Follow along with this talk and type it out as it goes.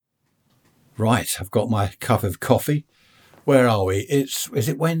Right, I've got my cup of coffee. Where are we? Is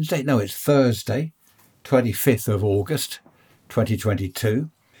it Wednesday? No, it's Thursday, 25th of August,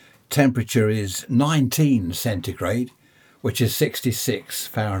 2022. Temperature is 19 centigrade, which is 66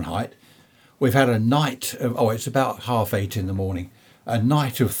 Fahrenheit. We've had a night of, it's about 8:30 in the morning, a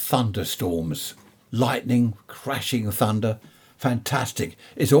night of thunderstorms, lightning, crashing thunder. Fantastic.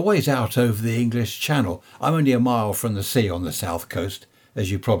 It's always out over the English Channel. I'm only a mile from the sea on the south coast,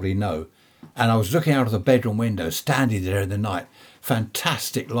 as you probably know. And I was looking out of the bedroom window, standing there in the night.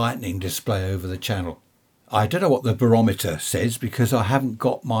 Fantastic lightning display over the channel. I don't know what the barometer says because I haven't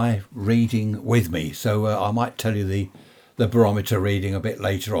got my reading with me. So I might tell you the barometer reading a bit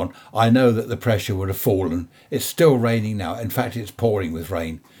later on. I know that the pressure would have fallen. It's still raining now. In fact, it's pouring with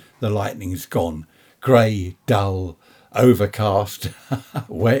rain. The lightning's gone. Grey, dull, overcast,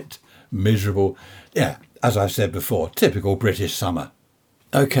 wet, miserable. Yeah, as I've said before, typical British summer.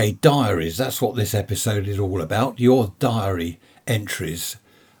 Okay, diaries. That's what this episode is all about. Your diary entries.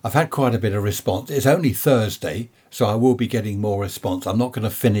 I've had quite a bit of response. It's only Thursday, so I will be getting more response. I'm not going to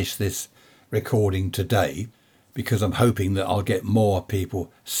finish this recording today because I'm hoping that I'll get more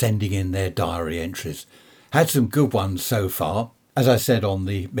people sending in their diary entries. Had some good ones so far. As I said on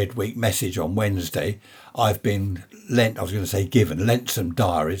the midweek message on Wednesday, I've been lent some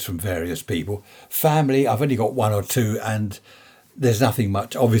diaries from various people. Family, I've only got one or two, and there's nothing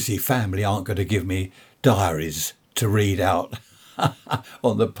much. Obviously, family aren't going to give me diaries to read out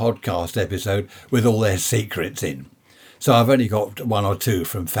on the podcast episode with all their secrets in. So I've only got one or two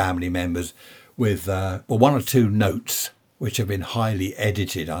from family members with one or two notes, which have been highly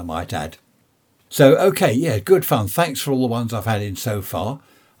edited, I might add. So, okay, yeah, good fun. Thanks for all the ones I've had in so far.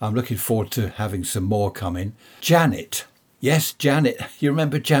 I'm looking forward to having some more come in. Janet. Yes, Janet. You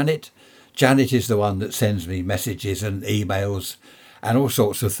remember Janet? Janet is the one that sends me messages and emails and all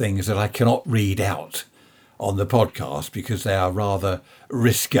sorts of things that I cannot read out on the podcast because they are rather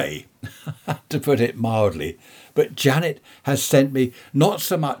risque, to put it mildly. But Janet has sent me not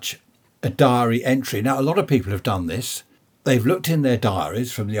so much a diary entry. Now, a lot of people have done this. They've looked in their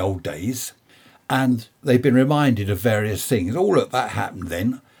diaries from the old days and they've been reminded of various things. All of that happened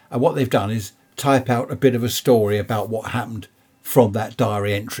then. And what they've done is type out a bit of a story about what happened from that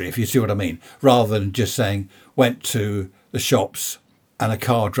diary entry, if you see what I mean, rather than just saying went to the shops and a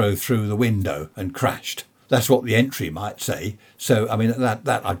car drove through the window and crashed. That's what the entry might say. So, I mean,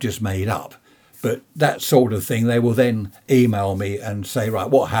 that I've just made up. But that sort of thing, they will then email me and say, right,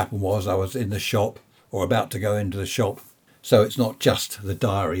 what happened was I was in the shop or about to go into the shop. So it's not just the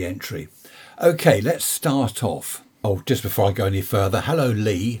diary entry. Okay, let's start off. Oh, just before I go any further, hello,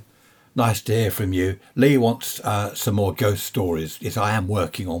 Lee. Nice to hear from you. Lee wants some more ghost stories. Yes, I am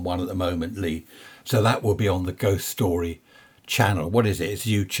working on one at the moment, Lee. So that will be on the Ghost Story channel. What is it? It's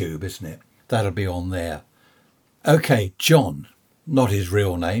YouTube, isn't it? That'll be on there. Okay, John. Not his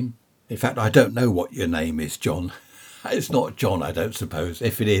real name. In fact, I don't know what your name is, John. It's not John, I don't suppose.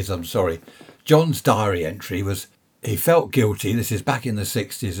 If it is, I'm sorry. John's diary entry was, he felt guilty. This is back in the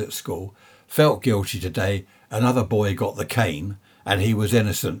 60s at school. Felt guilty today. Another boy got the cane and he was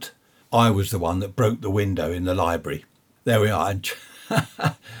innocent. I was the one that broke the window in the library. There we are.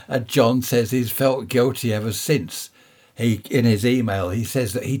 And John says he's felt guilty ever since. In his email, he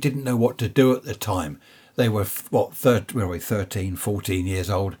says that he didn't know what to do at the time. They were, 13, 14 years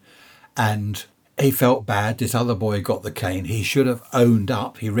old. And he felt bad. This other boy got the cane. He should have owned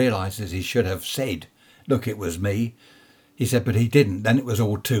up. He realises he should have said, look, it was me. He said, but he didn't. Then it was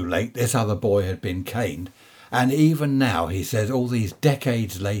all too late. This other boy had been caned. And even now, he says, all these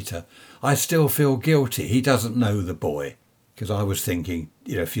decades later, I still feel guilty. He doesn't know the boy. Because I was thinking,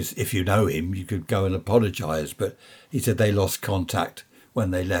 if you know him, you could go and apologise. But he said they lost contact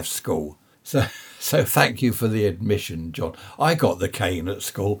when they left school. So thank you for the admission, John. I got the cane at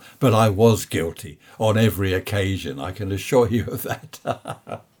school, but I was guilty on every occasion. I can assure you of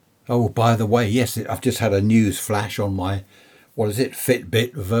that. Oh, by the way, yes, I've just had a news flash on my,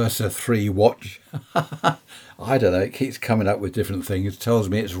 Fitbit Versa 3 watch. I don't know, it keeps coming up with different things. It tells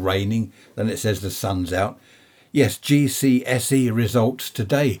me it's raining, then it says the sun's out. Yes, GCSE results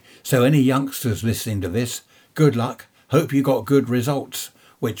today. So any youngsters listening to this, good luck. Hope you got good results.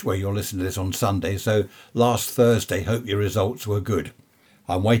 You'll listen to this on Sunday. So last Thursday, hope your results were good.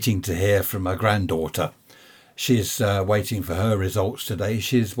 I'm waiting to hear from my granddaughter. She's waiting for her results today.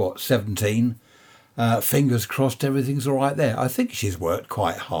 She's 17? Fingers crossed everything's all right there. I think she's worked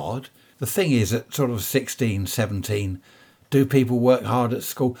quite hard. The thing is, at sort of 16, 17, do people work hard at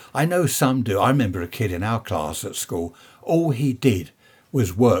school? I know some do. I remember a kid in our class at school. All he did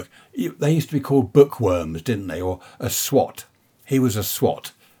was work. They used to be called bookworms, didn't they? Or a SWAT. He was a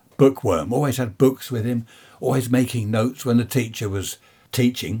SWAT, bookworm, always had books with him, always making notes when the teacher was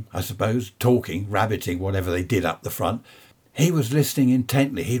teaching, I suppose, talking, rabbiting, whatever they did up the front. He was listening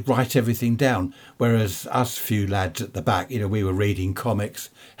intently. He'd write everything down, whereas us few lads at the back, we were reading comics,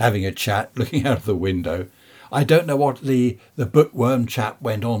 having a chat, looking out of the window. I don't know what the bookworm chap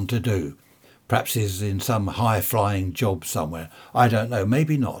went on to do. Perhaps he's in some high-flying job somewhere. I don't know,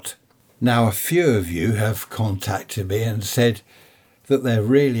 maybe not. Now, a few of you have contacted me and said that they're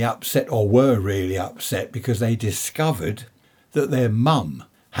really upset, or were really upset, because they discovered that their mum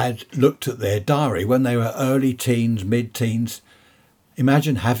had looked at their diary when they were early teens, mid-teens.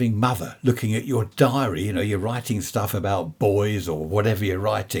 Imagine having mother looking at your diary. You're writing stuff about boys or whatever you're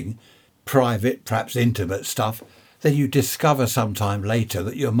writing, private, perhaps intimate stuff. Then you discover sometime later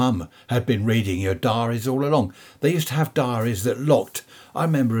that your mum had been reading your diaries all along. They used to have diaries that locked. I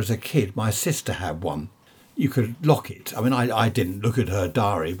remember as a kid, my sister had one. You could lock it. I didn't look at her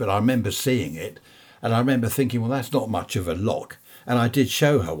diary, but I remember seeing it. And I remember thinking, well, that's not much of a lock. And I did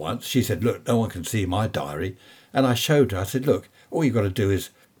show her once. She said, look, no one can see my diary. And I showed her. I said, look, all you've got to do is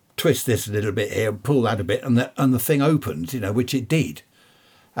twist this a little bit here and pull that a bit, and the thing opens, which it did.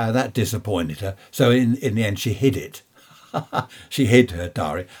 That disappointed her. So in the end, she hid it. She hid her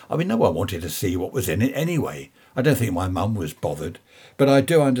diary. No one wanted to see what was in it anyway. I don't think my mum was bothered. But I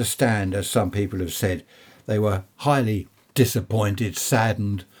do understand, as some people have said, they were highly disappointed,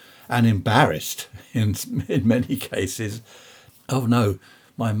 saddened and embarrassed in many cases. Oh no,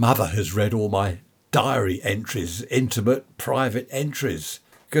 my mother has read all my diary entries, intimate, private entries.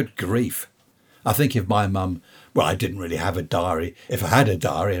 Good grief. I think if my mum, well, I didn't really have a diary. If I had a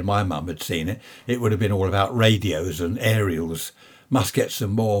diary and my mum had seen it, it would have been all about radios and aerials. Must get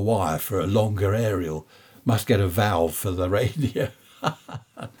some more wire for a longer aerial. Must get a valve for the radio.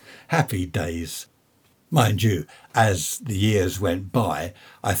 Happy days. Mind you, as the years went by,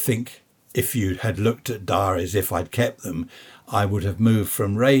 I think if you had looked at diaries, if I'd kept them, I would have moved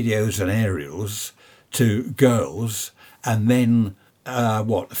from radios and aerials to girls, and then,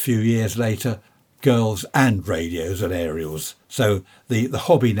 a few years later, girls and radios and aerials. So the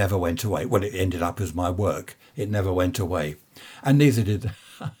hobby never went away. Well, it ended up as my work. It never went away. And neither did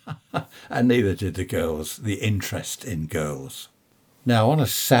the girls, the interest in girls. Now, on a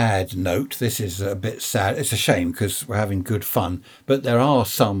sad note, this is a bit sad. It's a shame because we're having good fun, but there are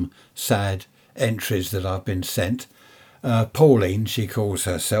some sad entries that I've been sent. Pauline, she calls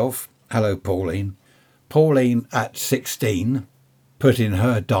herself. Hello, Pauline. Pauline, at 16, put in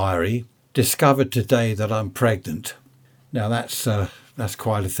her diary, discovered today that I'm pregnant. Now, that's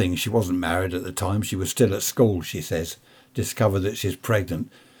quite a thing. She wasn't married at the time. She was still at school, she says. Discovered that she's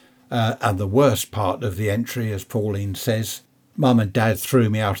pregnant. And the worst part of the entry, as Pauline says, Mum and Dad threw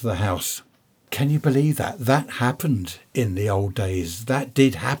me out of the house. Can you believe that? That happened in the old days. That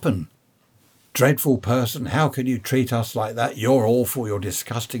did happen. Dreadful person, how can you treat us like that? You're awful, you're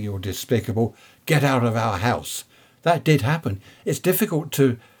disgusting, you're despicable. Get out of our house. That did happen. It's difficult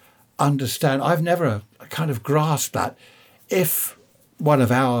to understand. I've never kind of grasped that. If one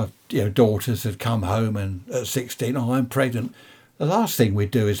of our daughters had come home and at 16, I'm pregnant, the last thing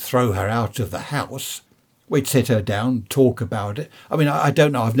we'd do is throw her out of the house. We'd sit her down, talk about it. I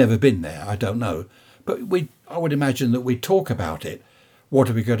don't know. I've never been there. I don't know. But I would imagine that we'd talk about it. What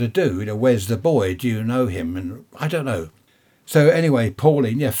are we going to do? Where's the boy? Do you know him? And I don't know. So anyway,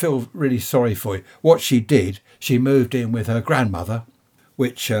 Pauline, feel really sorry for you. What she did, she moved in with her grandmother,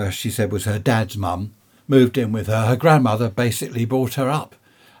 which she said was her dad's mum. Moved in with her. Her grandmother basically brought her up.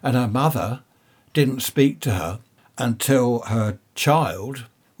 And her mother didn't speak to her until her child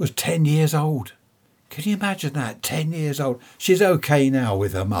was 10 years old. Can you imagine that? 10 years old. She's okay now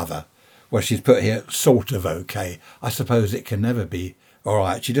with her mother. Well, she's put here sort of okay. I suppose it can never be all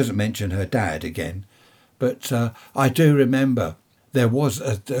right. She doesn't mention her dad again. But I do remember there was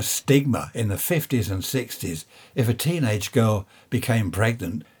a stigma in the 50s and 60s. If a teenage girl became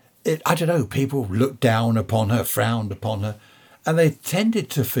pregnant, I don't know, people looked down upon her, frowned upon her. And they tended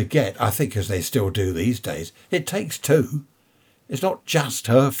to forget, I think as they still do these days, it takes two. It's not just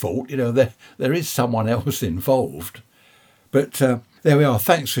her fault, there is someone else involved. But there we are.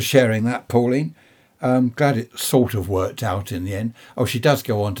 Thanks for sharing that, Pauline. I'm glad it sort of worked out in the end. Oh, she does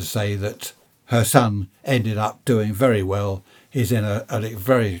go on to say that her son ended up doing very well. He's in a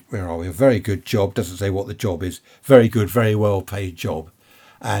very good job. Doesn't say what the job is. Very good, very well paid job.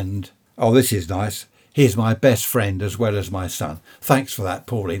 And, this is nice. He's my best friend as well as my son. Thanks for that,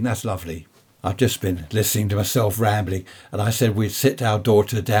 Pauline. That's lovely. I've just been listening to myself rambling, and I said we'd sit our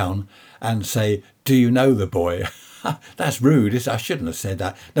daughter down and say, do you know the boy? That's rude. I shouldn't have said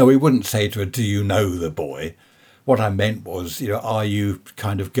that. No, we wouldn't say to her, do you know the boy? What I meant was, are you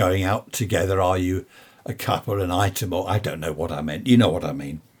kind of going out together? Are you a couple, an item? Or I don't know what I meant. You know what I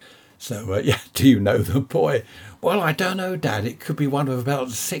mean. So, yeah, do you know the boy? Well, I don't know, Dad. It could be one of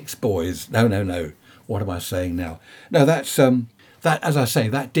about 6 boys. No. What am I saying now? No, that's that. As I say,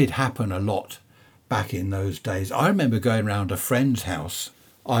 that did happen a lot back in those days. I remember going round a friend's house.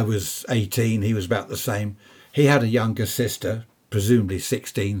 I was 18. He was about the same. He had a younger sister, presumably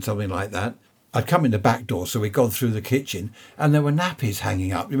 16, something like that. I'd come in the back door, so we'd gone through the kitchen, and there were nappies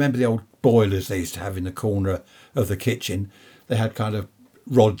hanging up. Remember the old boilers they used to have in the corner of the kitchen? They had kind of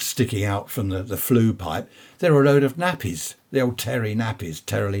rods sticking out from the flue pipe. There were a load of nappies, the old Terry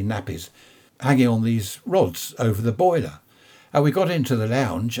nappies, hanging on these rods over the boiler. And we got into the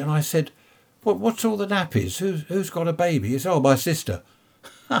lounge, and I said, what's all the nappies? Who's got a baby? He said, oh, my sister.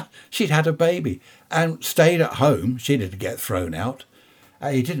 She'd had a baby and stayed at home. She didn't get thrown out.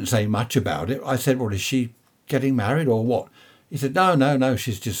 He didn't say much about it. I said, well, is she getting married or what? He said, no,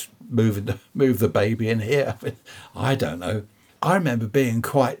 she's just moved the baby in here. I don't know. I remember being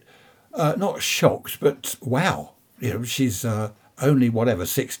quite, not shocked, but wow. She's only,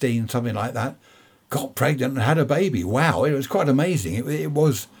 16, something like that. Got pregnant and had a baby. Wow, it was quite amazing. It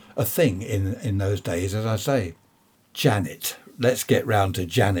was a thing in those days, as I say. Janet. Let's get round to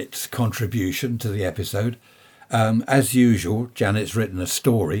Janet's contribution to the episode. As usual, Janet's written a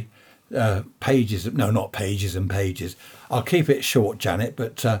story. Not pages and pages. I'll keep it short, Janet,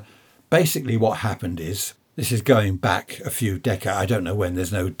 but basically what happened is, this is going back a few decades. I don't know when,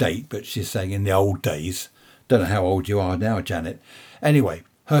 there's no date, but she's saying in the old days. Don't know how old you are now, Janet. Anyway,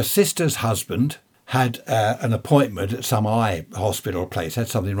 her sister's husband had an appointment at some eye hospital place, had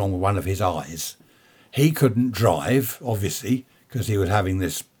something wrong with one of his eyes. He couldn't drive, obviously, because he was having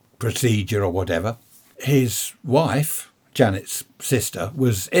this procedure or whatever. His wife, Janet's sister,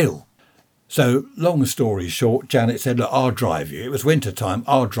 was ill. So, long story short, Janet said, look, I'll drive you. It was winter time,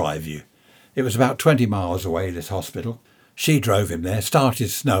 I'll drive you. It was about 20 miles away, this hospital. She drove him there, started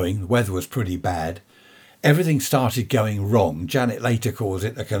snowing, the weather was pretty bad. Everything started going wrong. Janet later calls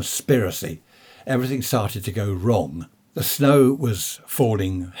it a conspiracy. Everything started to go wrong. The snow was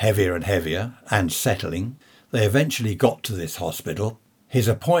falling heavier and heavier and settling. They eventually got to this hospital. His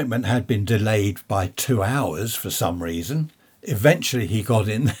appointment had been delayed by 2 hours for some reason. Eventually he got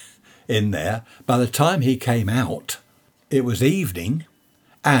in there. By the time he came out, it was evening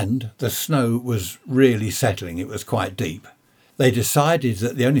and the snow was really settling. It was quite deep. They decided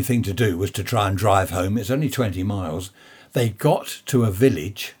that the only thing to do was to try and drive home. It's only 20 miles. They got to a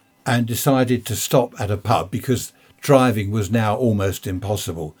village and decided to stop at a pub because driving was now almost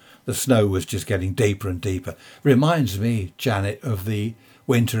impossible. The snow was just getting deeper and deeper. Reminds me, Janet, of the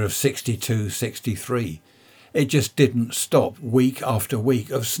winter of 62, 63. It just didn't stop, week after week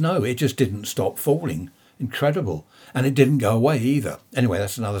of snow. It just didn't stop falling. Incredible. And it didn't go away either. Anyway,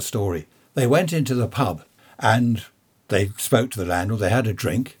 that's another story. They went into the pub and they spoke to the landlord. They had a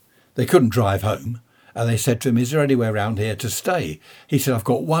drink. They couldn't drive home. And they said to him, is there anywhere around here to stay? He said, I've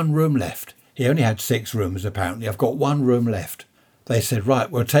got 1 room left. He only had 6 rooms, apparently. I've got 1 room left. They said,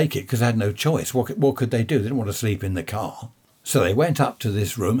 right, we'll take it, because they had no choice. What could they do? They didn't want to sleep in the car. So they went up to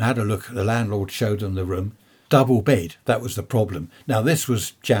this room, had a look. The landlord showed them the room. Double bed, that was the problem. Now, this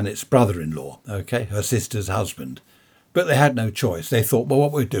was Janet's brother-in-law, okay, her sister's husband. But they had no choice. They thought, well,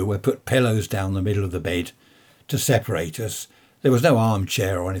 what we'll do, we'll put pillows down the middle of the bed to separate us. There was no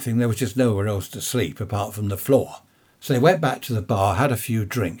armchair or anything. There was just nowhere else to sleep apart from the floor. So they went back to the bar, had a few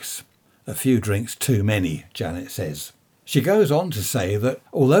drinks. A few drinks too many, Janet says. She goes on to say that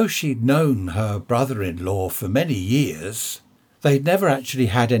although she'd known her brother-in-law for many years, they'd never actually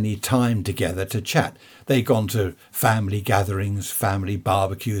had any time together to chat. They'd gone to family gatherings, family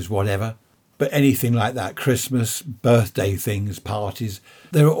barbecues, whatever. But anything like that, Christmas, birthday things, parties,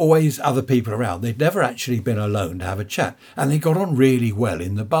 there were always other people around. They'd never actually been alone to have a chat. And they got on really well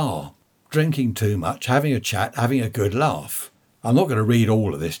in the bar. Drinking too much, having a chat, having a good laugh. I'm not going to read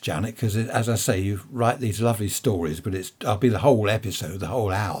all of this, Janet, because as I say, you write these lovely stories, but I'll be the whole episode, the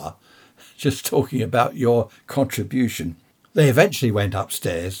whole hour, just talking about your contribution. They eventually went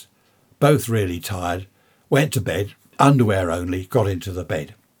upstairs, both really tired, went to bed, underwear only, got into the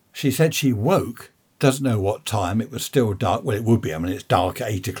bed. She said she woke, doesn't know what time, it was still dark. Well, it would be, it's dark at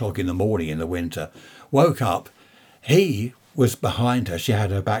 8 o'clock in the morning in the winter. Woke up, he was behind her, she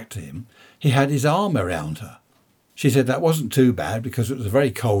had her back to him. He had his arm around her. She said that wasn't too bad because it was a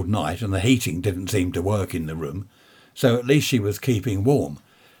very cold night and the heating didn't seem to work in the room. So at least she was keeping warm.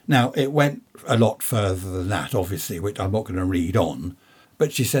 Now, it went a lot further than that, obviously, which I'm not going to read on.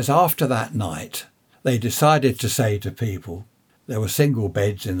 But she says after that night, they decided to say to people, There were single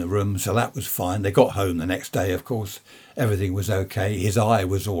beds in the room, so that was fine. They got home the next day, of course. Everything was okay. His eye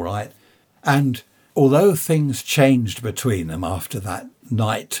was all right. And although things changed between them after that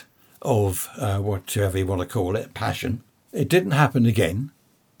night of whatever you want to call it, passion, it didn't happen again.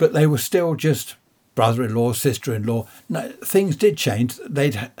 But they were still just brother-in-law, sister-in-law. No, things did change.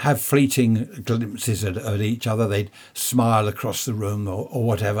 They'd have fleeting glimpses at each other. They'd smile across the room or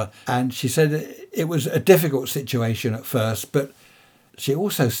whatever. And she said it was a difficult situation at first, but she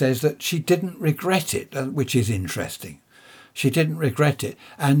also says that she didn't regret it, which is interesting. She didn't regret it,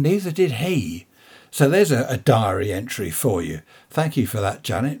 and neither did he. So there's a diary entry for you. Thank you for that,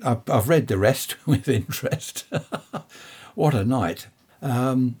 Janet. I've read the rest with interest. What a night.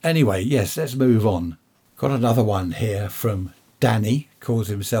 Anyway, yes, let's move on. Got another one here from Danny, calls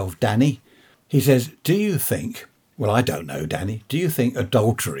himself Danny. He says, do you think, well, I don't know, Danny, do you think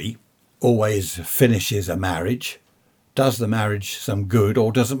adultery always finishes a marriage? Does the marriage some good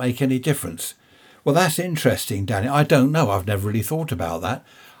or does it make any difference? Well, that's interesting, Danny. I don't know. I've never really thought about that.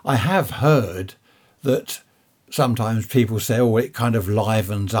 I have heard that sometimes people say, oh, it kind of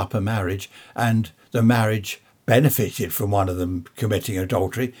livens up a marriage and the marriage benefited from one of them committing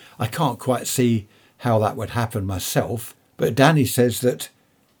adultery. I can't quite see how that would happen myself. But Danny says that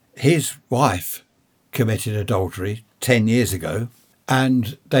his wife committed adultery 10 years ago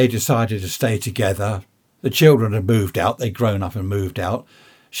and they decided to stay together. The children had moved out. They'd grown up and moved out.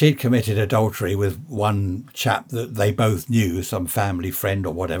 She'd committed adultery with one chap that they both knew, some family friend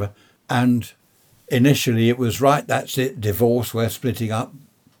or whatever. And initially it was, right, that's it, divorce, we're splitting up,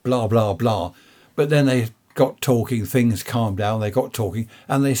 blah, blah, blah. But then they got talking, things calmed down, they got talking,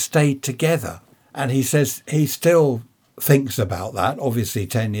 and they stayed together. And he says he still thinks about that, obviously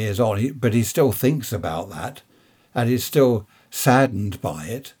 10 years on, but he still thinks about that, and he's still saddened by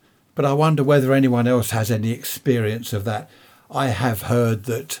it. But I wonder whether anyone else has any experience of that. I have heard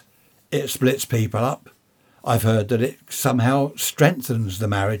that it splits people up. I've heard that it somehow strengthens the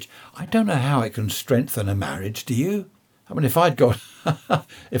marriage. I don't know how it can strengthen a marriage, do you? I mean, if I'd gone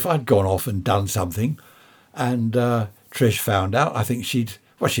off and done something, and Trish found out, I think she'd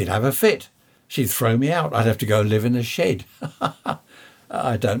have a fit. She'd throw me out. I'd have to go and live in a shed.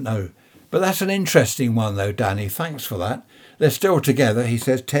 I don't know. But that's an interesting one, though, Danny. Thanks for that. They're still together. He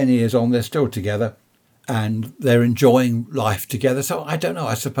says 10 years on, they're still together. And they're enjoying life together. So I don't know.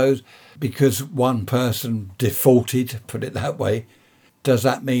 I suppose because one person defaulted, put it that way, does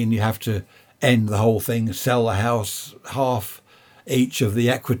that mean you have to end the whole thing, sell the house, half each of the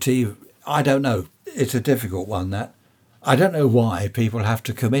equity? I don't know. It's a difficult one, that. I don't know why people have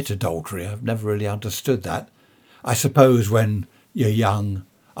to commit adultery. I've never really understood that. I suppose when you're young,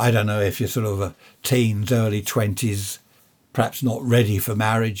 I don't know, if you're sort of a teens, early 20s, perhaps not ready for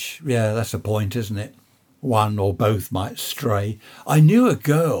marriage. Yeah, that's the point, isn't it? One or both might stray. I knew a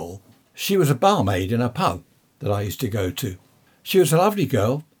girl. She was a barmaid in a pub that I used to go to. She was a lovely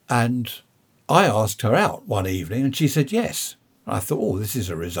girl, and I asked her out one evening, and she said yes. I thought, oh, this is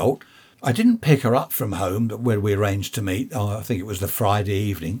a result. I didn't pick her up from home where we arranged to meet. I think it was the Friday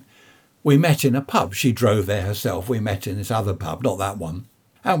evening. We met in a pub. She drove there herself. We met in this other pub, not that one.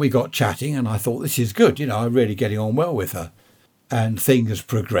 And we got chatting, and I thought, this is good. I'm really getting on well with her. And things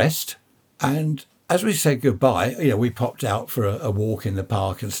progressed. And as we said goodbye, we popped out for a walk in the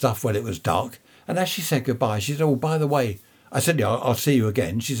park and stuff when it was dark. And as she said goodbye, she said, oh, by the way, I said, yeah, I'll see you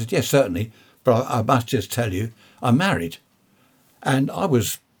again. She said, yes, certainly. But I must just tell you, I'm married. And I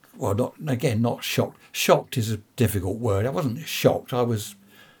was, well, not shocked. Shocked is a difficult word. I wasn't shocked. I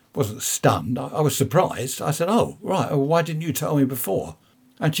wasn't stunned. I was surprised. I said, oh, right. Well, why didn't you tell me before?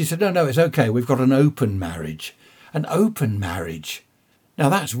 And she said, no, it's okay. We've got an open marriage. An open marriage. Now,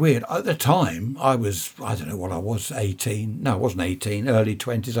 that's weird. At the time, I don't know what I was, 18. No, I wasn't 18, early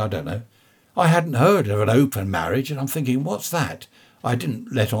 20s, I don't know. I hadn't heard of an open marriage, and I'm thinking, what's that? I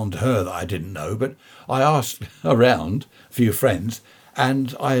didn't let on to her that I didn't know, but I asked around a few friends,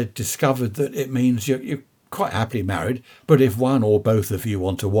 and I discovered that it means you're quite happily married, but if one or both of you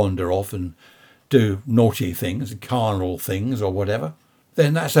want to wander off and do naughty things, carnal things or whatever,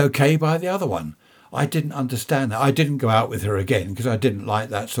 then that's okay by the other one. I didn't understand that. I didn't go out with her again because I didn't like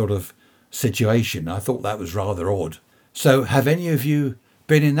that sort of situation. I thought that was rather odd. So have any of you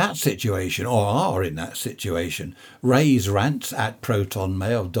been in that situation or are in that situation? Raise rants at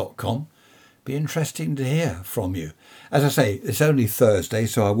protonmail.com. Be interesting to hear from you. As I say, it's only Thursday,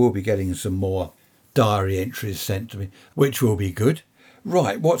 so I will be getting some more diary entries sent to me, which will be good.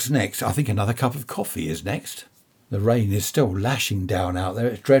 Right, what's next? I think another cup of coffee is next. The rain is still lashing down out there.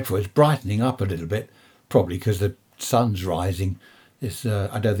 It's dreadful. It's brightening up a little bit, probably because the sun's rising.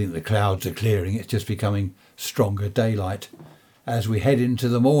 I don't think the clouds are clearing. It's just becoming stronger daylight. as we head into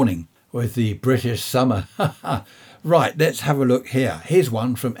the morning with the British summer. Right, let's have a look here. Here's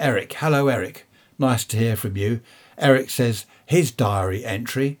one from Eric. Hello, Eric. Nice to hear from you. Eric says his diary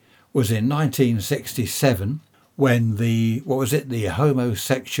entry was in 1967 when the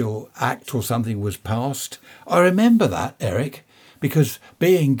Homosexual Act or something was passed. I remember that, Eric, because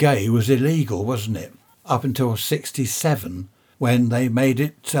being gay was illegal, wasn't it? Up until 67 when they made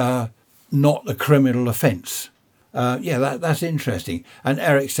it not a criminal offence. That's interesting. And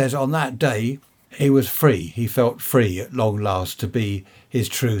Eric says on that day, he was free. He felt free at long last to be his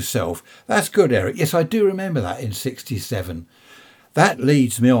true self. That's good, Eric. Yes, I do remember that in 67. That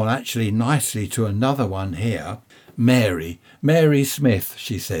leads me on actually nicely to another one here. Mary Smith,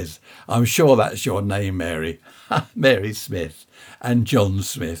 she says. I'm sure that's your name, Mary. Mary Smith and John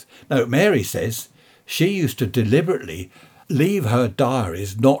Smith. No, Mary says she used to deliberately leave her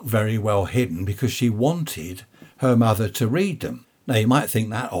diaries not very well hidden because she wanted her mother to read them. Now, you might think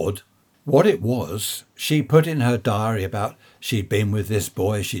that odd. What it was, she put in her diary about she'd been with this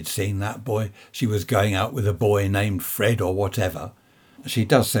boy, she'd seen that boy, she was going out with a boy named Fred or whatever. She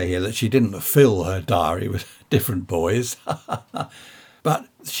does say here that she didn't fill her diary with different boys. But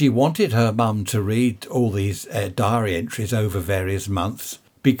she wanted her mum to read all these diary entries over various months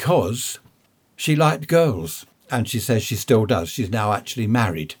because she liked girls. And she says she still does. She's now actually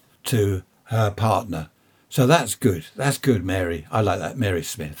married to her partner. So that's good. That's good, Mary. I like that, Mary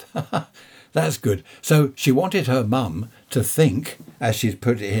Smith. That's good. So she wanted her mum to think, as she's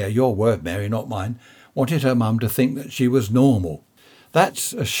put it here, your word, Mary, not mine, wanted her mum to think that she was normal.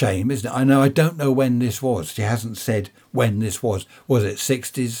 That's a shame, isn't it? I don't know when this was. She hasn't said when this was. Was it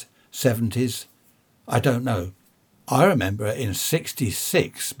 60s, 70s? I don't know. I remember in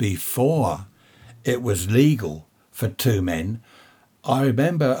 66, before it was legal for two men, I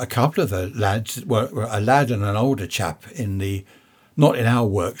remember a couple of the lads, were a lad and an older chap not in our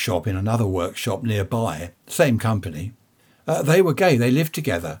workshop, in another workshop nearby, same company. They were gay, they lived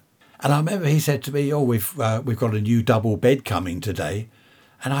together. And I remember he said to me, we've got a new double bed coming today.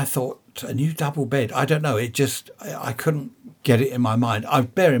 And I thought, a new double bed? I don't know, I couldn't get it in my mind.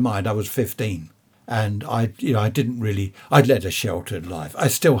 Bear in mind, I was 15. And I'd led a sheltered life. I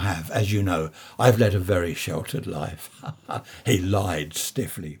still have, as you know. I've led a very sheltered life. He lied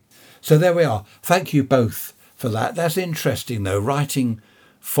stiffly. So there we are. Thank you both for that. That's interesting, though, writing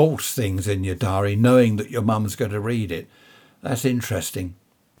false things in your diary, knowing that your mum's going to read it. That's interesting.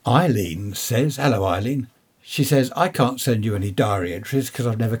 Eileen says, hello, Eileen. She says, I can't send you any diary entries because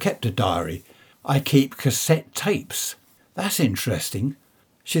I've never kept a diary. I keep cassette tapes. That's interesting.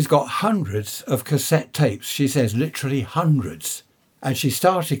 She's got hundreds of cassette tapes. She says literally hundreds. And she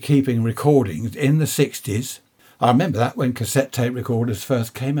started keeping recordings in the 60s. I remember that when cassette tape recorders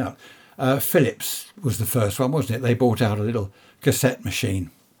first came out. Philips was the first one, wasn't it? They brought out a little cassette machine.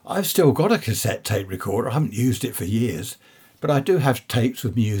 I've still got a cassette tape recorder. I haven't used it for years, but I do have tapes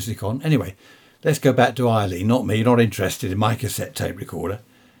with music on. Anyway, let's go back to Eileen, not me, not interested in my cassette tape recorder.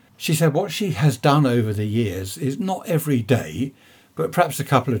 She said what she has done over the years is not every day, but perhaps a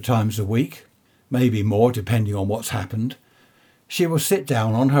couple of times a week, maybe more, depending on what's happened. She will sit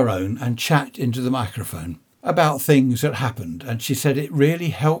down on her own and chat into the microphone about things that happened. And she said it really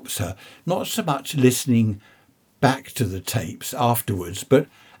helps her, not so much listening back to the tapes afterwards, but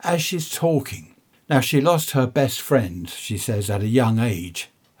as she's talking. Now, she lost her best friend, she says, at a young age.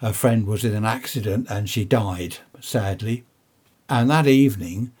 Her friend was in an accident and she died, sadly. And that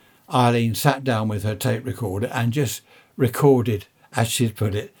evening, Eileen sat down with her tape recorder and just recorded, as she'd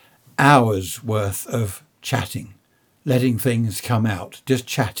put it, hours worth of chatting, letting things come out, just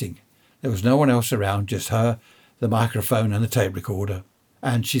chatting. There was no one else around, just her, the microphone and the tape recorder.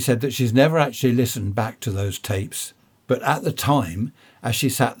 And she said that she's never actually listened back to those tapes. But at the time, as she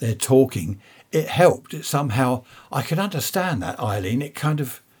sat there talking, it helped. It somehow, I can understand that, Eileen. It kind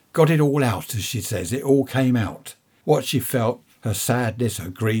of got it all out, as she says. It all came out. What she felt, her sadness, her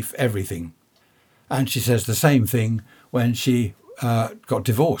grief, everything. And she says the same thing when she got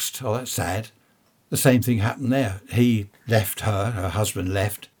divorced. Oh, that's sad. The same thing happened there. He left her husband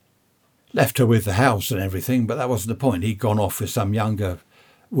left her with the house and everything, but that wasn't the point. He'd gone off with some younger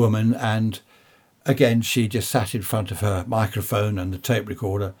woman, and again, she just sat in front of her microphone and the tape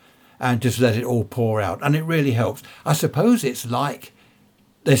recorder and just let it all pour out. And it really helps. I suppose it's like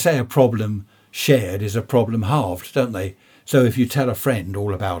they say a problem shared is a problem halved, don't they? So if you tell a friend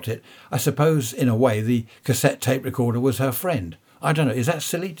all about it, I suppose in a way the cassette tape recorder was her friend. I don't know. Is that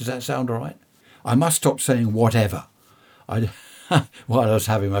silly? Does that sound all right? I must stop saying whatever. While I was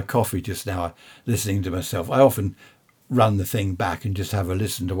having my coffee just now, listening to myself, I often run the thing back and just have a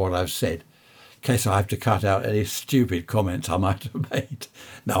listen to what I've said. case I have to cut out any stupid comments I might have made.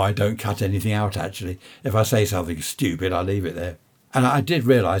 No, I don't cut anything out, actually. If I say something stupid, I leave it there. And I did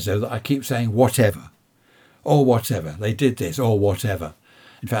realise, though, that I keep saying whatever, or whatever. They did this, or whatever.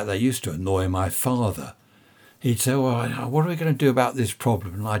 In fact, they used to annoy my father. He'd say, well, what are we going to do about this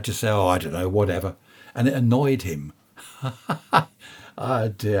problem? And I'd just say, oh, I don't know, whatever. And it annoyed him. Oh,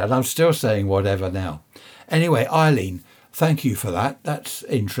 dear. And I'm still saying whatever now. Anyway, Eileen, thank you for that. That's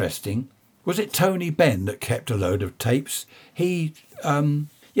interesting. Was it Tony Benn that kept a load of tapes?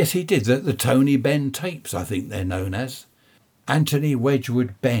 Yes, he did. The Tony Benn tapes, I think they're known as. Anthony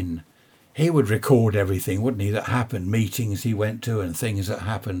Wedgwood Benn. He would record everything, wouldn't he, that happened, meetings he went to and things that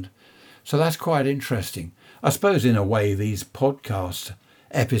happened. So that's quite interesting. I suppose in a way these podcast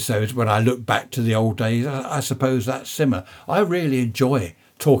episodes, when I look back to the old days, I suppose that's similar. I really enjoy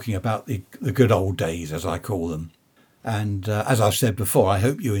talking about the good old days, as I call them. And as I've said before, I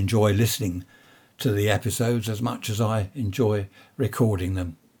hope you enjoy listening to the episodes as much as I enjoy recording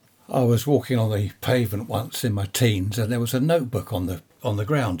them. I was walking on the pavement once in my teens and there was a notebook on the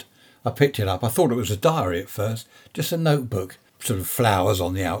ground. I picked it up. I thought it was a diary at first, just a notebook, sort of flowers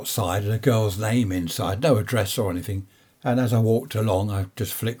on the outside and a girl's name inside, no address or anything. And as I walked along, I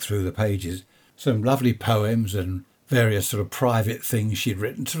just flicked through the pages. Some lovely poems and various sort of private things she'd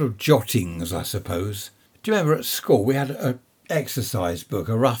written, sort of jottings, I suppose. Do you remember at school we had an exercise book,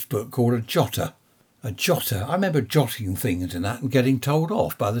 a rough book called a jotter? A jotter. I remember jotting things in that and getting told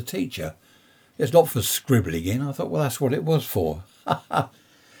off by the teacher. It's not for scribbling in. I thought, well, that's what it was for.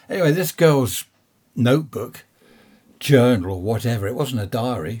 Anyway, this girl's notebook, journal or whatever, it wasn't a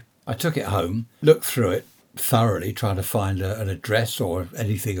diary. I took it home, looked through it thoroughly, trying to find an address or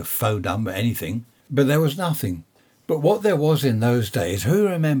anything, a phone number, anything. But there was nothing. But what there was in those days, who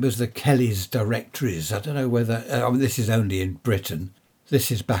remembers the Kelly's directories? I don't know whether, this is only in Britain.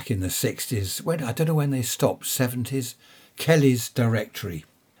 This is back in the 60s. I don't know when they stopped, 70s. Kelly's directory.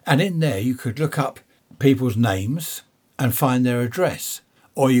 And in there you could look up people's names and find their address.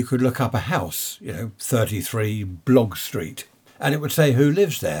 Or you could look up a house, 33 Blog Street. And it would say who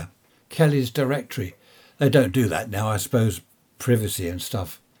lives there. Kelly's directory. They don't do that now, I suppose, privacy and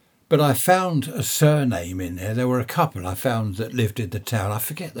stuff. But I found a surname in there. There were a couple I found that lived in the town. I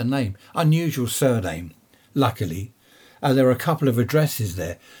forget the name. Unusual surname, luckily. And there were a couple of addresses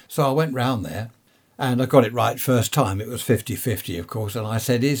there. So I went round there and I got it right first time. It was 50-50, of course. And I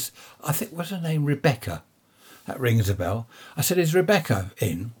said, was her name Rebecca? That rings a bell. I said, is Rebecca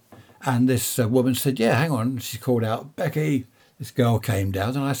in? And this woman said, yeah, hang on. She called out, Becky. This girl came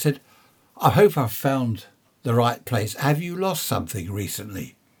down and I said, I hope I've found the right place. Have you lost something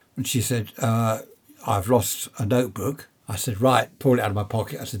recently? And she said, I've lost a notebook. I said, right, pull it out of my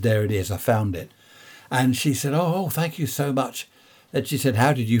pocket. I said, there it is. I found it. And she said, oh, thank you so much. Then she said,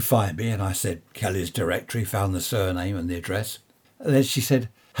 how did you find me? And I said, Kelly's directory, found the surname and the address. And then she said,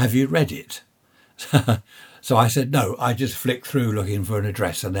 have you read it? So I said, no, I just flicked through looking for an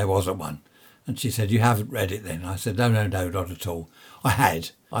address and there wasn't one. And she said, you haven't read it then? I said, no, not at all. I had.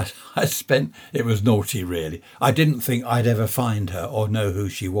 It was naughty really. I didn't think I'd ever find her or know who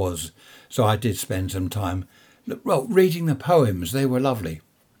she was. So I did spend some time, reading the poems. They were lovely.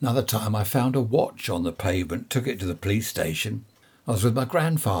 Another time I found a watch on the pavement, took it to the police station. I was with my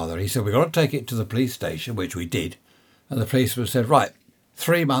grandfather. He said, we've got to take it to the police station, which we did. And the policeman said, right,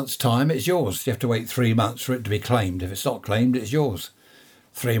 3 months' time, it's yours. You have to wait 3 months for it to be claimed. If it's not claimed, it's yours.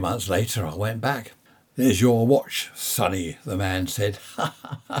 3 months later, I went back. There's your watch, Sonny, the man said.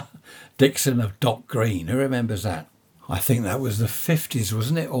 Dixon of Dock Green. Who remembers that? I think that was the 50s,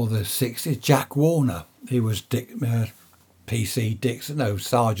 wasn't it? Or the 60s. Jack Warner. He was PC Dixon. No,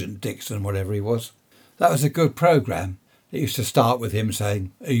 Sergeant Dixon, whatever he was. That was a good programme. It used to start with him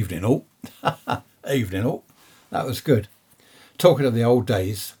saying, evening all. Evening all. That was good. Talking of the old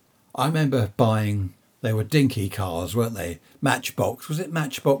days, I remember buying, they were dinky cars, weren't they? Matchbox. Was it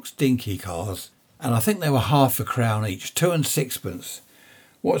Matchbox dinky cars? And I think they were £0.50 a crown each, 2 and 6pence.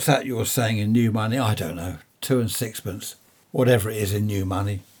 What's that you're saying in new money? I don't know. 2 and 6pence. Whatever it is in new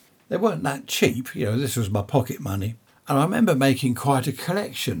money. They weren't that cheap. This was my pocket money. And I remember making quite a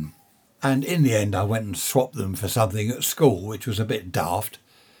collection. And in the end, I went and swapped them for something at school, which was a bit daft.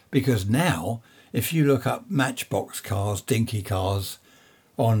 Because now, if you look up Matchbox cars, dinky cars,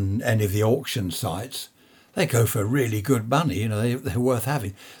 on any of the auction sites, they go for really good money. They're worth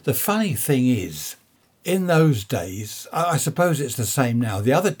having. The funny thing is, in those days, I suppose it's the same now.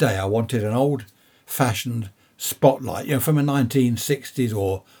 The other day I wanted an old-fashioned spotlight, from a 1960s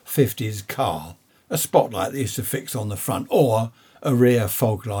or 50s car. A spotlight that used to fix on the front, or a rear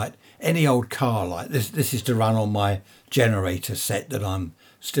fog light, any old car light. This is to run on my generator set that I'm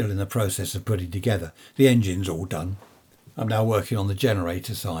still in the process of putting together. The engine's all done. I'm now working on the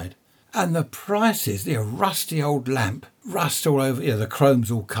generator side. And the prices, the rusty old lamp, rust all over, the chrome's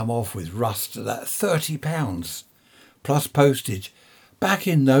all come off with rust, that £30 plus postage. Back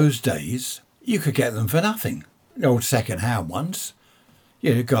in those days, you could get them for nothing. The old second-hand ones.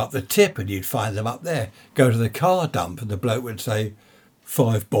 You'd go up the tip and you'd find them up there. Go to the car dump and the bloke would say,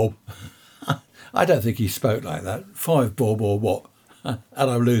 5 bob. I don't think he spoke like that. 5 bob or what? And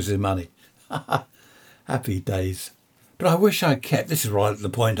I'm losing money. Happy days. But I wish I'd kept, this is right at the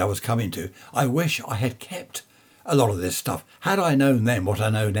point I was coming to, I wish I had kept a lot of this stuff. Had I known then what I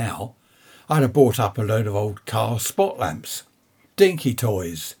know now, I'd have bought up a load of old car spot lamps, dinky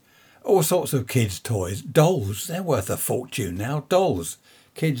toys, all sorts of kids' toys, dolls. They're worth a fortune now, dolls,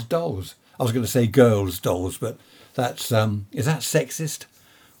 kids' dolls. I was going to say girls' dolls, but that's, is that sexist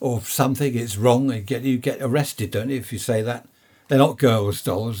or something? It's wrong. You get arrested, don't you, if you say that? They're not girls'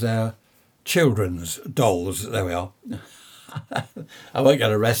 dolls, they're children's dolls. There we are. I won't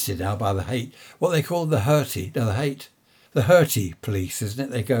get arrested now by the hate. What they call the hurty. No, the hate. The hurty police, isn't it?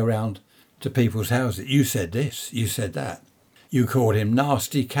 They go around to people's houses. You said this. You said that. You called him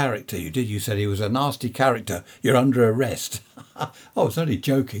nasty character. You did. You said he was a nasty character. You're under arrest. I was only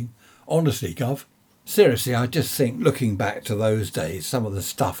joking. Honestly, Gov. Seriously, I just think, looking back to those days, some of the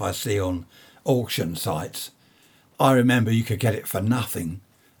stuff I see on auction sites, I remember you could get it for nothing.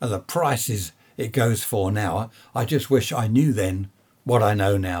 And the prices it goes for now, I just wish I knew then what I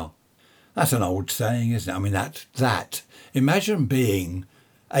know now. That's an old saying, isn't it? I mean, that. Imagine being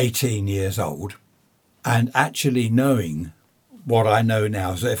 18 years old and actually knowing what I know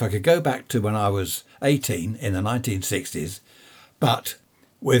now. So if I could go back to when I was 18 in the 1960s, but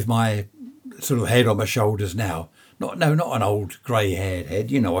with my sort of head on my shoulders now, not an old grey-haired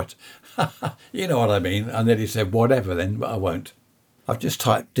head, you know what, you know what I mean. And then he said, whatever then, but I won't. I've just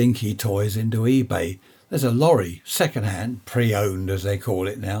typed dinky toys into eBay. There's a lorry, second-hand, pre-owned as they call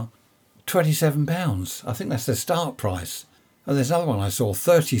it now, £27. I think that's the start price. And there's another one I saw,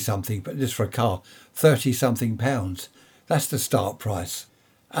 30-something, but just for a car, 30-something pounds. That's the start price.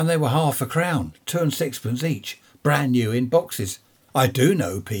 And they were £half a crown, 2 and 6pence each, brand new in boxes. I do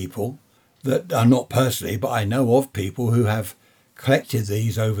know people that are not personally, but I know of people who have collected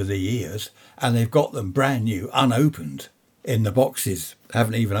these over the years and they've got them brand new, unopened, in the boxes,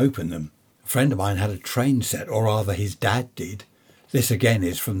 haven't even opened them. A friend of mine had a train set, or rather his dad did. This again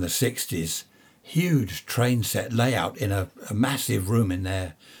is from the 60s. Huge train set layout in a massive room in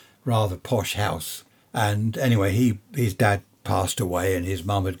their rather posh house. And anyway, his dad passed away and his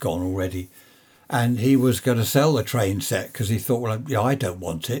mum had gone already. And he was going to sell the train set because he thought, well, yeah, I don't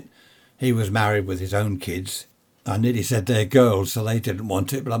want it. He was married with his own kids. I nearly said they're girls, so they didn't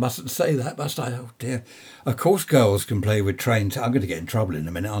want it, but I mustn't say that, must I? Oh, dear. Of course girls can play with trains. I'm going to get in trouble in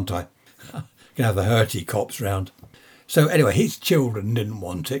a minute, aren't I? Going to have the hurty cops round. So anyway, his children didn't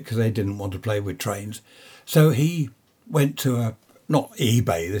want it because they didn't want to play with trains. So he went to not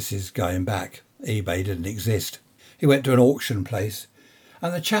eBay, this is going back. eBay didn't exist. He went to an auction place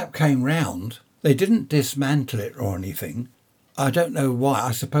and the chap came round. They didn't dismantle it or anything. I don't know why.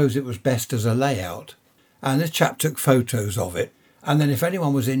 I suppose it was best as a layout. And this chap took photos of it. And then if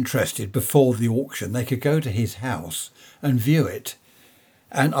anyone was interested before the auction, they could go to his house and view it.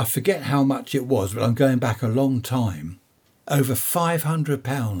 And I forget how much it was, but I'm going back a long time. Over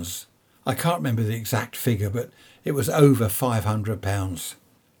 £500. I can't remember the exact figure, but it was over £500.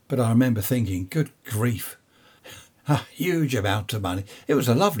 But I remember thinking, good grief, a huge amount of money. It was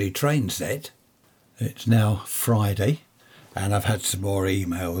a lovely train set. It's now Friday. And I've had some more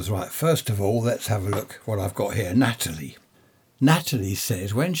emails. Right, first of all, let's have a look what I've got here. Natalie. Natalie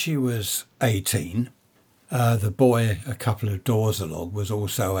says when she was 18, the boy a couple of doors along was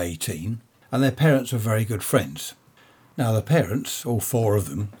also 18, and their parents were very good friends. Now, the parents, all 4 of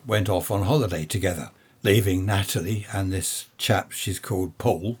them, went off on holiday together, leaving Natalie and this chap, she's called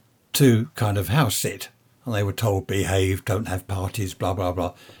Paul, to kind of house sit. And they were told, behave, don't have parties, blah, blah,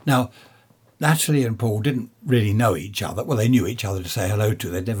 blah. Now, Natalie and Paul didn't really know each other. Well, they knew each other to say hello to.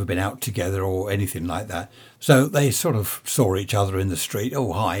 They'd never been out together or anything like that. So they sort of saw each other in the street.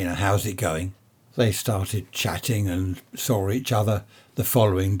 Oh, hi, how's it going? They started chatting and saw each other the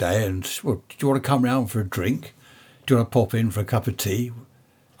following day and, well, do you want to come round for a drink? Do you want to pop in for a cup of tea?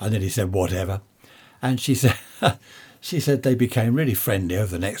 And then he said, whatever. And she said they became really friendly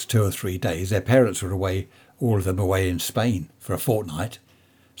over the next 2 or 3 days. Their parents were away, all of them away in Spain for a fortnight.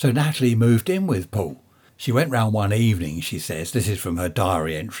 So Natalie moved in with Paul. She went round one evening, she says, this is from her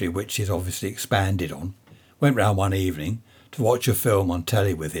diary entry, which is obviously expanded on, went round one evening to watch a film on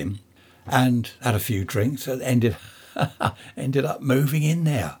telly with him and had a few drinks and ended ended up moving in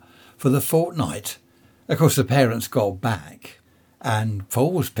there for the fortnight. Of course, the parents got back, and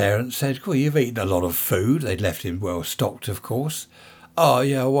Paul's parents said, well, you've eaten a lot of food. They'd left him well stocked, of course. Oh,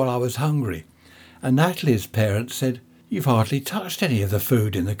 yeah, well, I was hungry. And Natalie's parents said, you've hardly touched any of the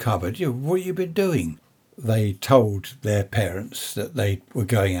food in the cupboard. What have you been doing? They told their parents that they were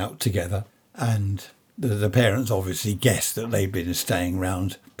going out together, and the parents obviously guessed that they'd been staying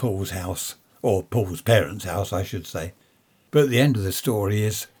round Paul's house, or Paul's parents' house, I should say. But the end of the story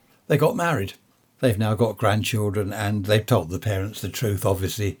is they got married. They've now got grandchildren, and they've told the parents the truth,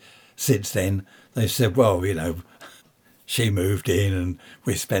 obviously. Since then, they've said, well, she moved in and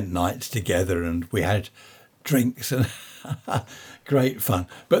we spent nights together and we had drinks and great fun.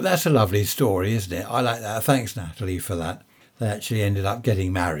 But that's a lovely story, isn't it? I like that. Thanks, Natalie, for that. They actually ended up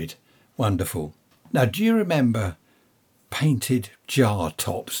getting married. Wonderful. Now, do you remember painted jar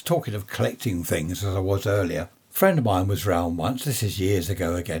tops? Talking of collecting things, as I was earlier. A friend of mine was round once, this is years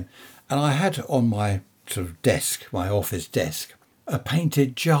ago again, and I had on my sort of desk, my office desk, a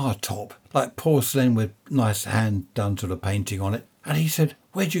painted jar top, like porcelain with nice hand-done sort of painting on it. And he said,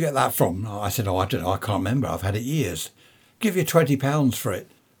 where'd you get that from? I said, I don't know, I can't remember, I've had it years. Give you £20 for it.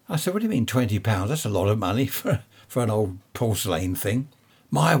 I said, what do you mean £20? That's a lot of money for an old porcelain thing.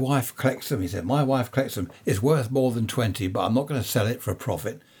 My wife collects them, he said. My wife collects them. It's worth more than 20, but I'm not going to sell it for a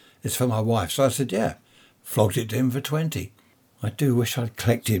profit. It's for my wife. So I said, yeah, flogged it to him for 20. I do wish I'd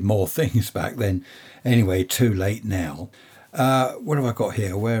collected more things back then. Anyway, too late now. What have I got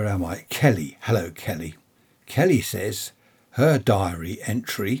here? Where am I? Kelly. Hello, Kelly. Kelly says her diary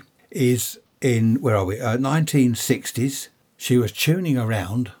entry is in, 1960s. She was tuning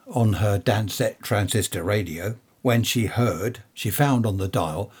around on her Dansette transistor radio when she found on the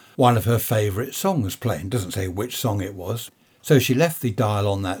dial one of her favourite songs playing. Doesn't say which song it was. So she left the dial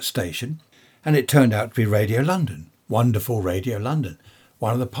on that station, and it turned out to be Radio London. Wonderful Radio London.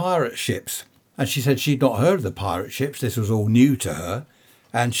 One of the pirate ships. And she said she'd not heard of the pirate ships. This was all new to her.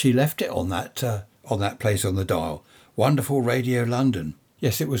 And she left it on that place on the dial. Wonderful Radio London.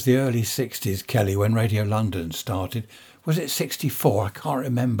 Yes, it was the early 60s, Kelly, when Radio London started. Was it 64? I can't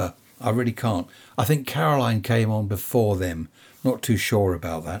remember. I really can't. I think Caroline came on before them. Not too sure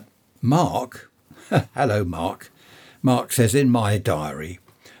about that. Mark, hello Mark. Mark says, in my diary,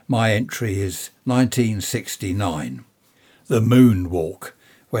 my entry is 1969. The moonwalk,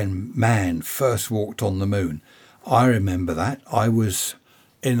 when man first walked on the moon. I remember that. I was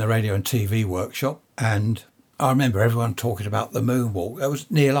in the radio and TV workshop, and I remember everyone talking about the moonwalk. That was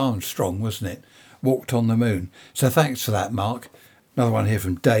Neil Armstrong, wasn't it? Walked on the moon. So thanks for that, Mark. Another one here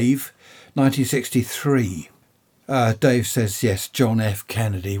from Dave, 1963. Dave says, yes, John F.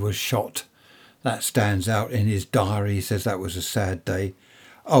 Kennedy was shot. That stands out in his diary. He says that was a sad day.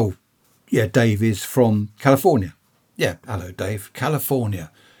 Oh, yeah, Dave is from California. Yeah, hello, Dave.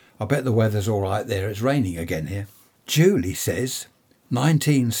 California. I bet the weather's all right there. It's raining again here. Julie says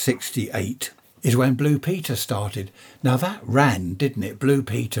 1968 is when Blue Peter started. Now that ran, didn't it? Blue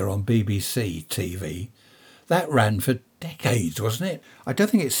Peter on BBC TV. That ran for decades, wasn't it? I don't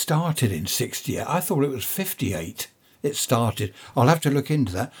think it started in 68. I thought it was 58. It started. I'll have to look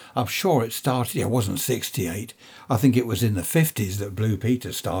into that. I'm sure it started. It wasn't 68. I think it was in the 50s that Blue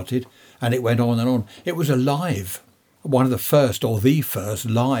Peter started, and it went on and on. It was one of the first or the first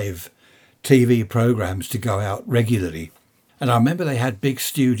live TV programmes to go out regularly. And I remember they had big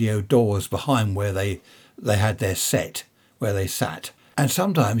studio doors behind where they had their set, where they sat. And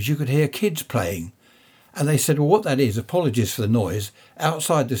sometimes you could hear kids playing. And they said, well, what that is, apologies for the noise,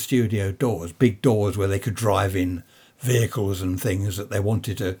 outside the studio doors, big doors where they could drive in vehicles and things that they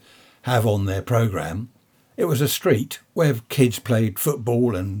wanted to have on their programme. It was a street where kids played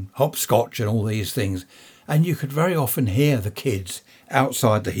football and hopscotch and all these things. And you could very often hear the kids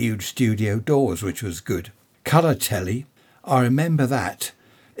outside the huge studio doors, which was good. Colour telly, I remember that.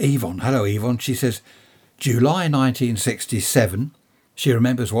 Yvonne, hello Yvonne, she says, July 1967, she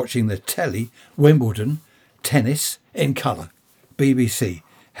remembers watching the telly, Wimbledon, tennis in colour, BBC.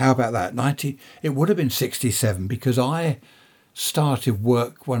 How about that? It would have been 67 because I started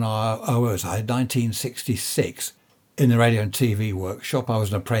work when I was 1966 in the radio and TV workshop. I was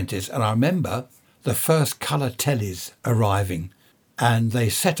an apprentice, and I remember the first colour tellies arriving, and they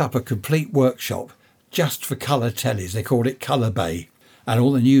set up a complete workshop just for colour tellies. They called it Colour Bay, and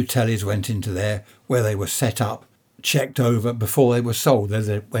all the new tellies went into there where they were set up, checked over before they were sold.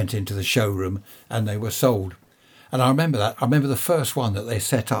 They went into the showroom and they were sold. And I remember that. I remember the first one that they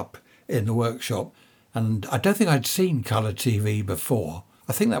set up in the workshop, and I don't think I'd seen colour TV before.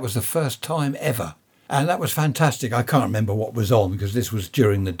 I think that was the first time ever. And that was fantastic. I can't remember what was on because this was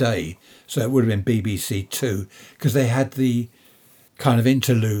during the day. So it would have been BBC Two because they had the kind of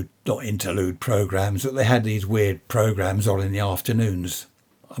not interlude programmes, but they had these weird programmes on in the afternoons.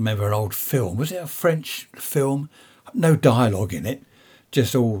 I remember an old film. Was it a French film? No dialogue in it,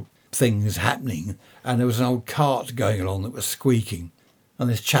 just all things happening. And there was an old cart going along that was squeaking. And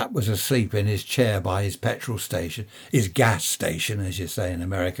this chap was asleep in his chair by his petrol station, his gas station, as you say in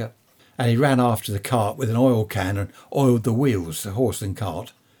America. And he ran after the cart with an oil can and oiled the wheels, the horse and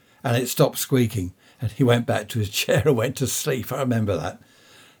cart. And it stopped squeaking. And he went back to his chair and went to sleep. I remember that.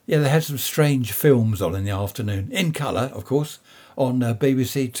 Yeah, they had some strange films on in the afternoon, in colour, of course, on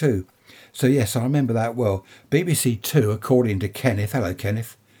BBC Two. So yes, I remember that well. BBC Two, according to Kenneth, hello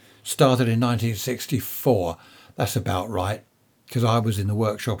Kenneth, started in 1964. That's about right, because I was in the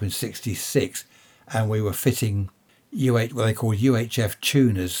workshop in 66 and we were fitting what they call UHF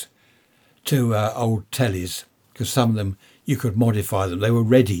tuners to old tellies, because some of them you could modify them. They were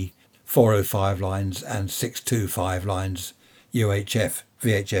ready 405 lines and 625 lines UHF,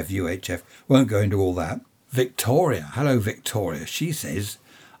 VHF, UHF. Won't go into all that. Victoria, hello Victoria. She says,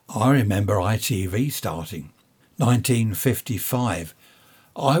 I remember ITV starting 1955.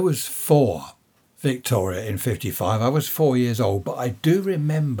 I was 4, Victoria, in 55. I was 4 years old, but I do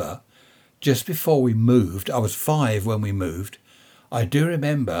remember just before we moved, I was 5 when we moved, I do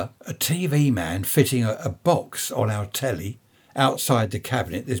remember a TV man fitting a box on our telly outside the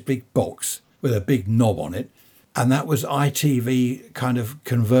cabinet, this big box with a big knob on it, and that was ITV kind of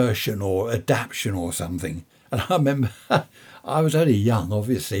conversion or adaptation or something. And I remember, I was only young,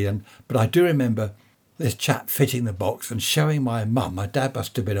 obviously, but I do remember this chap fitting the box and showing my mum, my dad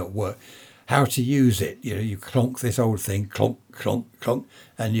must have been at work, how to use it. You know, you clonk this old thing, clonk, clonk, clonk,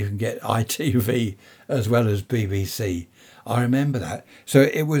 and you can get ITV as well as BBC. I remember that. So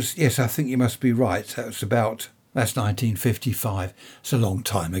it was, yes, I think you must be right. That's 1955. It's a long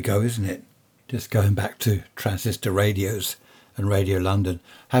time ago, isn't it? Just going back to transistor radios and Radio London.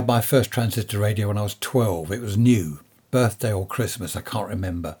 I had my first transistor radio when I was 12. It was new. Birthday or Christmas, I can't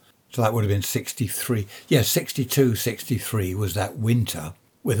remember. So that would have been 63. Yeah, 62, 63 was that winter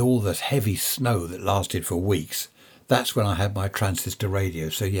with all this heavy snow that lasted for weeks. That's when I had my transistor radio.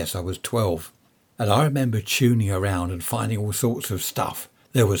 So yes, I was 12. And I remember tuning around and finding all sorts of stuff.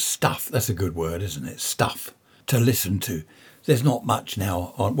 There was stuff, that's a good word, isn't it? Stuff to listen to. There's not much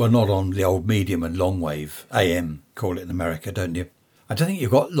now, not on the old medium and long wave, AM, call it in America, don't you? I don't think you've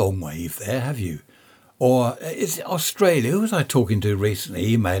got long wave there, have you? Or is it Australia? Who was I talking to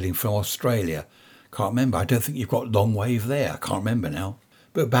recently, emailing from Australia? Can't remember. I don't think you've got long wave there. I can't remember now.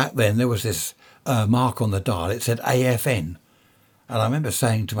 But back then there was this mark on the dial. It said AFN. And I remember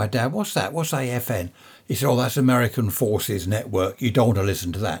saying to my dad, what's that? What's AFN? He said, that's American Forces Network. You don't want to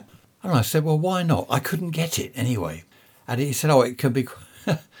listen to that. And I said, well, why not? I couldn't get it anyway. And he said, it can be...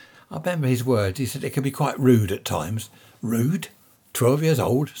 I remember his words. He said, it can be quite rude at times. Rude? 12 years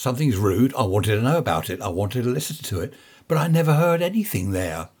old? Something's rude. I wanted to know about it. I wanted to listen to it. But I never heard anything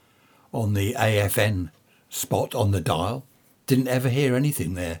there on the AFN spot on the dial. Didn't ever hear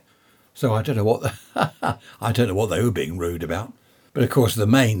anything there. So I don't know what I don't know what they were being rude about. But of course the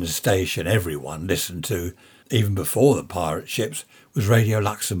main station everyone listened to, even before the pirate ships, was Radio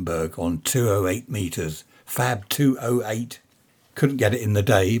Luxembourg on 208 metres, Fab 208. Couldn't get it in the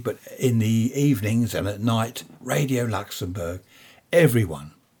day, but in the evenings and at night, Radio Luxembourg.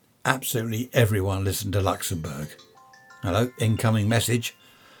 Everyone, absolutely everyone listened to Luxembourg. Hello, incoming message.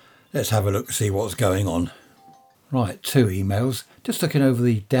 Let's have a look to see what's going on. Right, 2 emails. Just looking over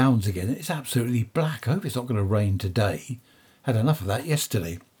the downs again. It's absolutely black. I hope it's not going to rain today. Had enough of that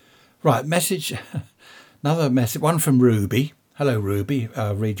yesterday. Right, message. Another message. One from Ruby. Hello, Ruby.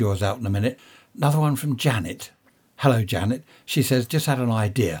 I'll read yours out in a minute. Another one from Janet. Hello, Janet. She says, just had an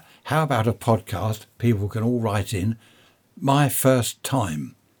idea. How about a podcast? People can all write in. My first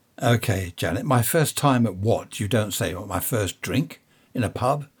time. Okay, Janet. My first time at what? You don't say. What, my first drink in a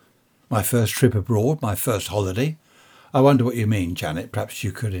pub? My first trip abroad? My first holiday? I wonder what you mean, Janet. Perhaps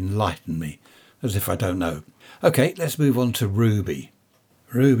you could enlighten me, as if I don't know. OK, let's move on to Ruby.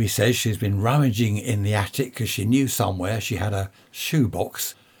 Ruby says she's been rummaging in the attic because she knew somewhere she had a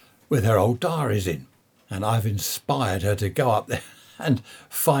shoebox with her old diaries in. And I've inspired her to go up there and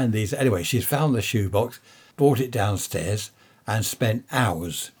find these. Anyway, she's found the shoebox, brought it downstairs and spent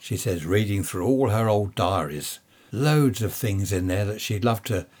hours, she says, reading through all her old diaries. Loads of things in there that she'd love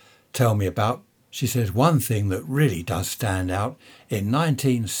to tell me about. She says one thing that really does stand out, in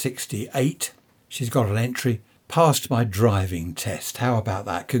 1968, she's got an entry, passed my driving test. How about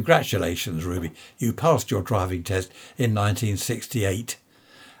that? Congratulations, Ruby. You passed your driving test in 1968.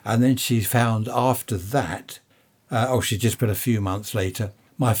 And then she found after that, she just put a few months later,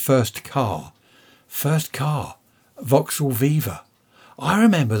 my first car. First car, Vauxhall Viva. I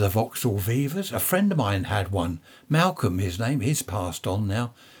remember the Vauxhall Vivas. A friend of mine had one. Malcolm, his name. He's passed on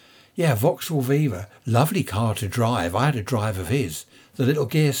now. Yeah, Vauxhall Viva. Lovely car to drive. I had a drive of his. The little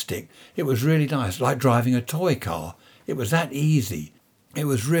gear stick. It was really nice, like driving a toy car. It was that easy. It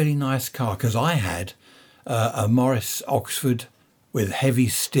was really nice car because I had a Morris Oxford with heavy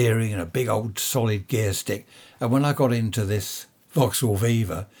steering and a big old solid gear stick. And when I got into this Vauxhall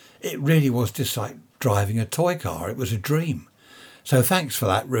Viva, it really was just like driving a toy car. It was a dream. So thanks for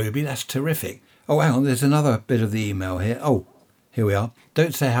that, Ruby. That's terrific. Oh, hang on. There's another bit of the email here. Oh, here we are.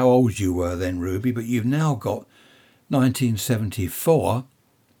 Don't say how old you were then, Ruby, but you've now got 1974.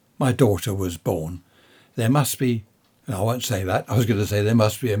 My daughter was born. There must be, no, I won't say that. I was going to say there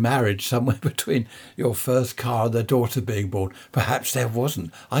must be a marriage somewhere between your first car and the daughter being born. Perhaps there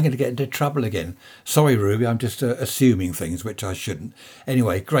wasn't. I'm going to get into trouble again. Sorry, Ruby. I'm just assuming things which I shouldn't.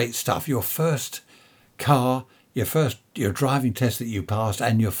 Anyway, great stuff. Your first car, your driving test that you passed,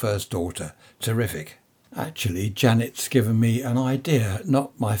 and your first daughter. Terrific. Actually, Janet's given me an idea.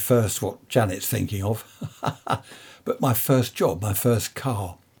 Not my first, what Janet's thinking of, but my first job, my first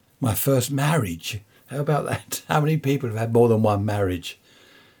car, my first marriage. How about that? How many people have had more than one marriage?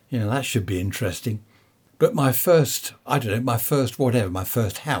 That should be interesting. But my first, my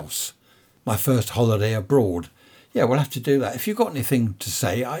first house, my first holiday abroad. Yeah, we'll have to do that. If you've got anything to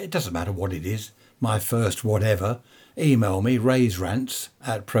say, it doesn't matter what it is, my first whatever, email me,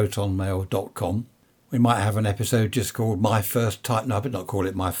 rayserants@protonmail.com. We might have an episode just called My First Time. No, I better not call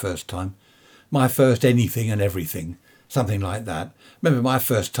it My First Time. My First Anything and Everything. Something like that. Remember my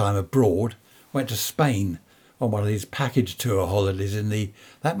first time abroad? Went to Spain on one of these package tour holidays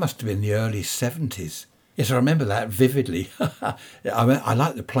that must have been the early 70s. Yes, I remember that vividly. I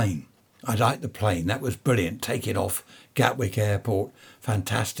like the plane. That was brilliant. Taking off Gatwick Airport.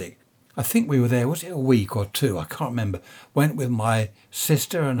 Fantastic. I think we were there, was it a week or two? I can't remember. Went with my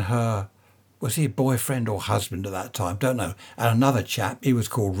sister and her, was he a boyfriend or husband at that time? Don't know. And another chap, he was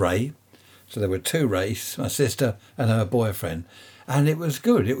called Ray. So there were two Rays, my sister and her boyfriend. And it was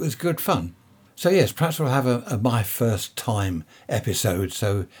good. It was good fun. So yes, perhaps we'll have a My First Time episode.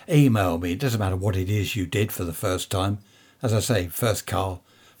 So email me. It doesn't matter what it is you did for the first time. As I say, first car,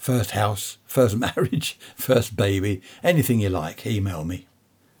 first house, first marriage, first baby, anything you like, email me.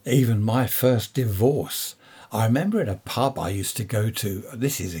 Even my first divorce. I remember in a pub I used to go to,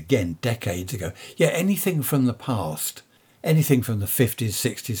 this is again decades ago. Yeah, anything from the past. Anything from the 50s,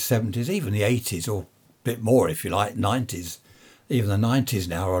 60s, 70s, even the 80s, or a bit more if you like, 90s. Even the 90s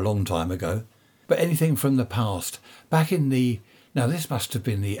now are a long time ago. But anything from the past. Back in now this must have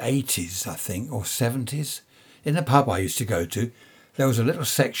been the 80s, I think, or 70s. In the pub I used to go to, there was a little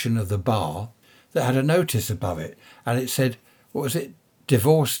section of the bar that had a notice above it. And it said, what was it?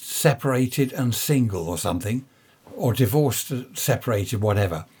 Divorced, separated and single or something. Or divorced, separated,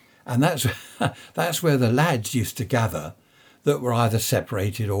 whatever. And that's where the lads used to gather that were either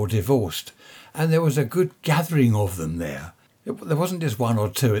separated or divorced. And there was a good gathering of them there. There wasn't just one or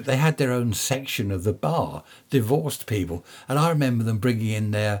two. They had their own section of the bar, divorced people. And I remember them bringing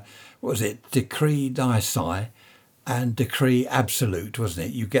in their, decree nisi and decree absolute, wasn't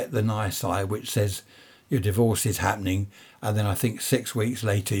it? You get the nisi, which says your divorce is happening. And then I think 6 weeks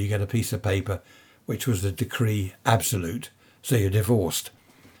later, you get a piece of paper, which was the decree absolute. So you're divorced.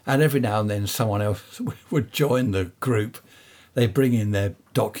 And every now and then someone else would join the group. They bring in their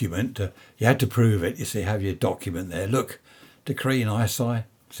document. You had to prove it. You see, have your document there. Look, decree nisi.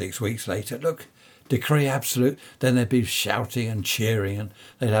 6 weeks later, look, decree absolute. Then they'd be shouting and cheering and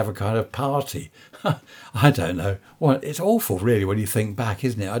they'd have a kind of party. I don't know. Well, it's awful, really, when you think back,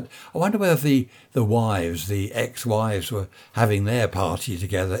 isn't it? I wonder whether the wives, the ex-wives, were having their party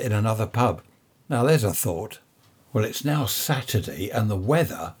together in another pub. Now, there's a thought. Well, it's now Saturday and the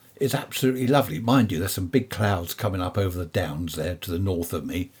weather is absolutely lovely. Mind you, there's some big clouds coming up over the downs there to the north of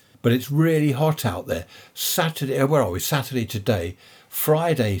me. But it's really hot out there. Saturday, where are we? Saturday today.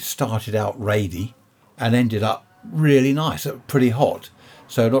 Friday started out rainy and ended up really nice, pretty hot.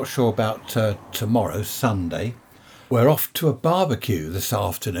 So not sure about tomorrow, Sunday. We're off to a barbecue this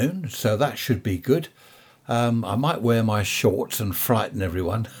afternoon, so that should be good. I might wear my shorts and frighten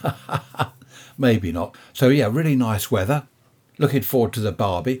everyone. Maybe not. So yeah, really nice weather. Looking forward to the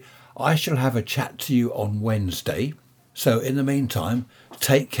barbie. I shall have a chat to you on Wednesday. So in the meantime,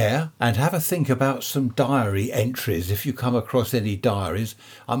 take care and have a think about some diary entries. If you come across any diaries,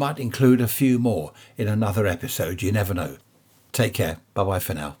 I might include a few more in another episode. You never know. Take care. Bye-bye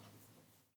for now.